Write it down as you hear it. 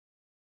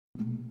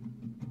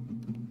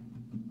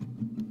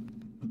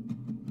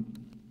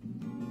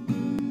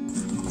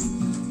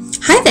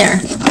there!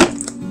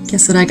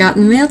 Guess what I got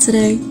in the mail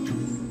today?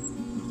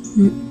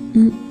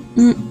 Ding!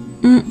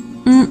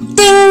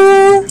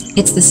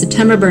 It's the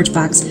September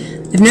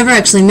Birchbox. I've never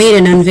actually made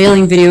an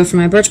unveiling video for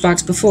my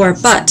Birchbox before,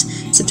 but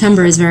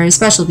September is very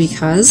special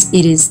because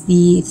it is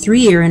the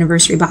 3-year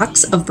anniversary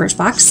box of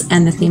Birchbox,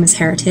 and the theme is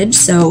heritage,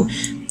 so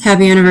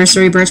happy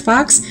anniversary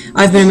Birchbox.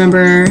 I've been a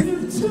member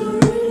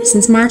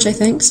since March, I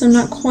think, so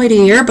not quite a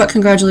year, but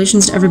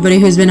congratulations to everybody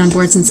who's been on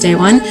board since day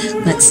one.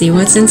 Let's see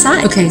what's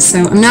inside. Okay, so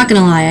I'm not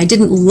gonna lie, I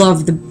didn't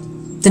love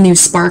the new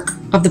spark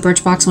of the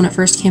Birchbox when it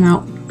first came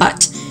out,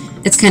 but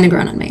it's kind of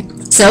grown on me.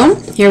 So,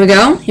 here we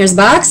go. Here's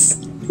the box.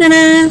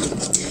 Ta-da!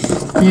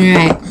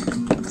 Alright.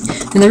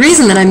 And the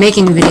reason that I'm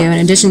making a video, in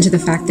addition to the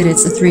fact that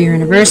it's the 3-year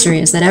anniversary,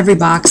 is that every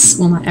box,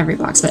 well not every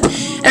box, but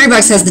every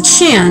box has the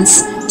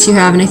chance to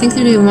have, and I think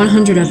they're doing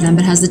 100 of them,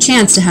 but has the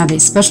chance to have a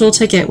special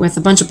ticket with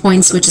a bunch of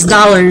points, which is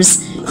dollars,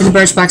 in the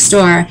Birchbox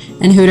store,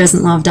 and who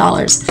doesn't love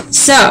dollars?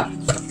 So,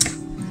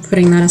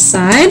 putting that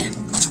aside,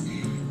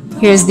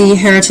 here's the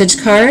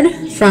heritage card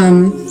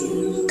from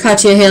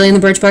Katya, Haley,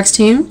 and the Birchbox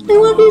team. I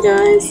love you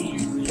guys!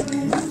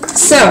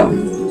 So,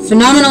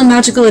 phenomenal,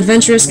 magical,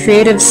 adventurous,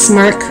 creative,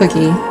 smart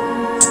cookie.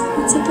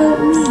 It's about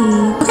me.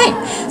 Okay,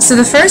 so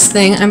the first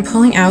thing I'm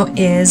pulling out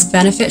is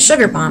Benefit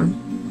Sugar Bomb.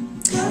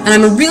 And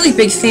I'm a really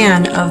big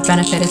fan of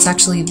Benefit. It's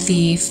actually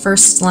the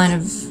first line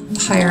of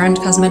higher-end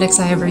cosmetics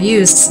I ever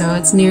used, so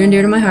it's near and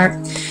dear to my heart.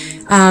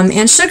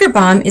 And Sugar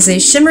Bomb is a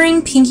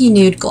shimmering pinky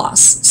nude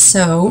gloss.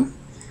 So,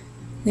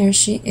 there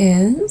she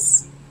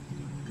is.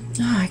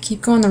 Oh, I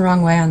keep going the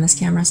wrong way on this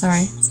camera,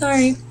 sorry.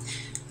 Sorry.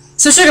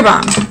 So Sugar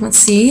Bomb, let's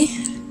see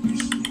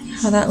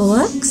how that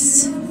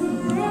looks.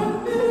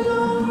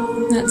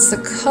 That's the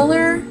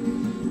color.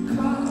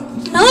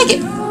 I like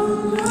it.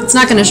 It's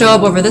not going to show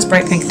up over this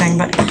bright pink thing,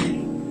 but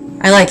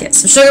I like it.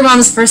 So Sugar Bomb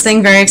is the first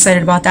thing, very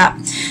excited about that.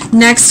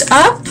 Next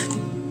up,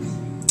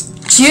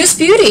 Juice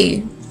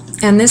Beauty.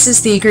 And this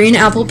is the green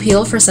apple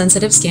peel for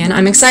sensitive skin.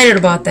 I'm excited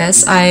about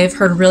this. I've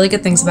heard really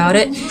good things about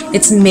it.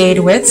 It's made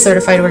with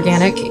certified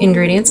organic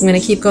ingredients. I'm going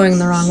to keep going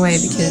the wrong way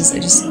because I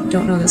just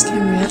don't know this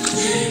camera yet.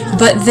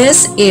 But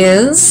this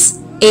is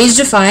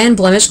age-defying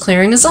blemish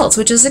clearing results,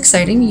 which is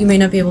exciting. You may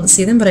not be able to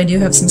see them, but I do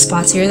have some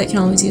spots here that can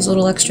always use a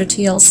little extra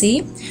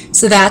TLC.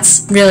 So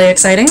that's really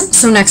exciting.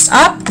 So next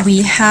up,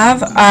 we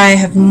have, I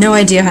have no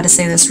idea how to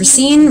say this,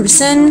 Racine,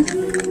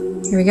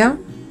 here we go.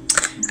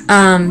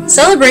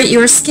 Celebrate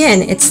your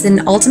skin. It's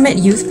the Ultimate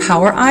Youth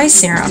Power Eye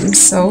Serum.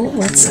 So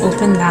let's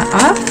open that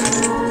up.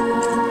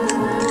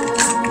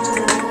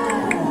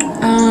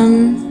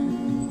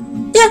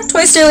 Yeah,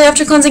 twice daily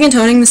after cleansing and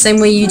toning, the same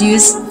way you'd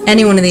use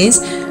any one of these.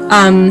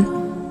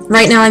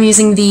 Right now I'm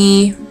using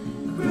the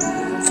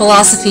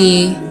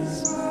Philosophy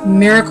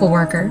Miracle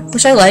Worker,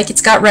 which I like.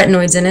 It's got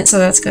retinoids in it, so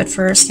that's good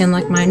for skin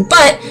like mine.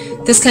 But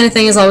this kind of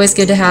thing is always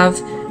good to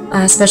have,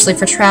 especially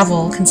for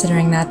travel,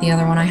 considering that the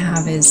other one I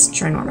have is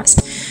ginormous.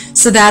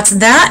 So that's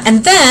that,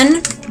 and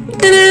then,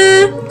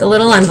 ta-da, the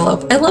little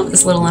envelope. I love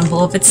this little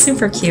envelope, it's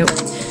super cute.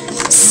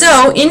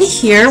 So in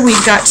here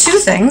we've got two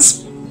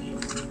things.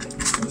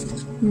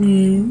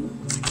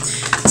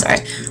 Sorry.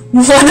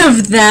 One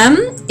of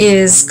them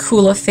is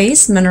Coola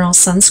Face Mineral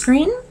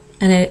Sunscreen,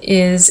 and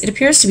it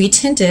appears to be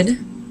tinted.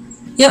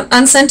 Yep,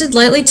 unscented,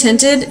 lightly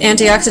tinted,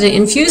 antioxidant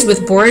infused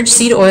with borage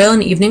seed oil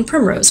and evening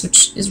primrose,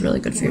 which is really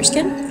good for your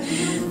skin.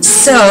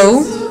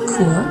 So,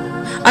 Coola.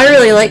 I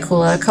really like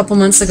Coola. A couple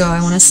months ago, I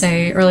want to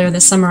say, earlier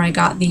this summer, I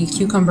got the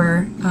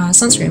cucumber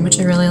sunscreen, which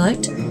I really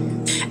liked.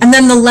 And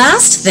then the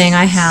last thing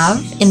I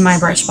have in my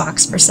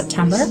Birchbox for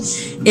September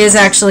is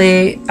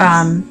actually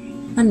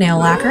a nail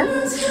lacquer,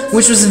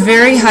 which was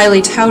very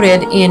highly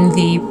touted in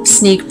the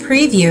sneak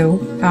preview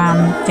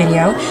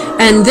video,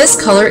 and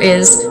this color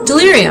is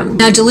Delirium.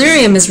 Now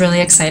Delirium is really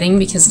exciting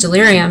because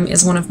Delirium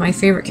is one of my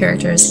favorite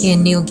characters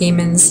in Neil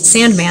Gaiman's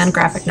Sandman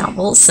graphic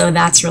novel, so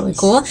that's really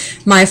cool.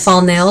 My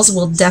fall nails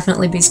will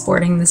definitely be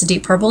sporting this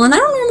deep purple, and I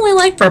don't normally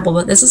like purple,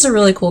 but this is a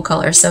really cool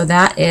color, so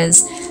that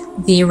is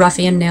the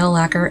Ruffian nail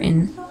lacquer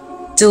in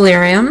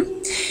Delirium.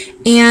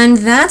 And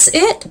that's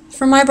it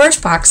for my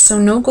Birchbox, so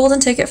no golden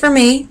ticket for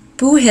me.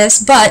 Boo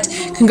hiss, but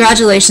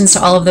congratulations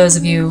to all of those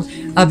of you,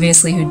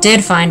 obviously, who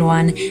did find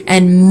one,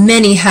 and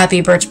many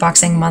happy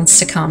Birchboxing months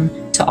to come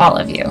to all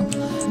of you.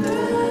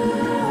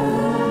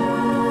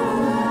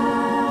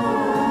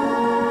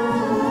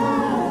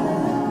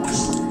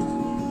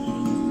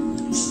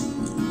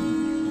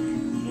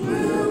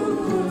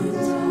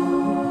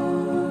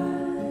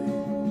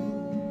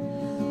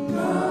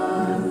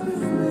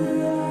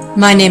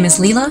 My name is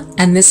Leela,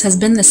 and this has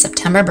been the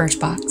September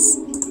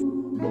Birchbox.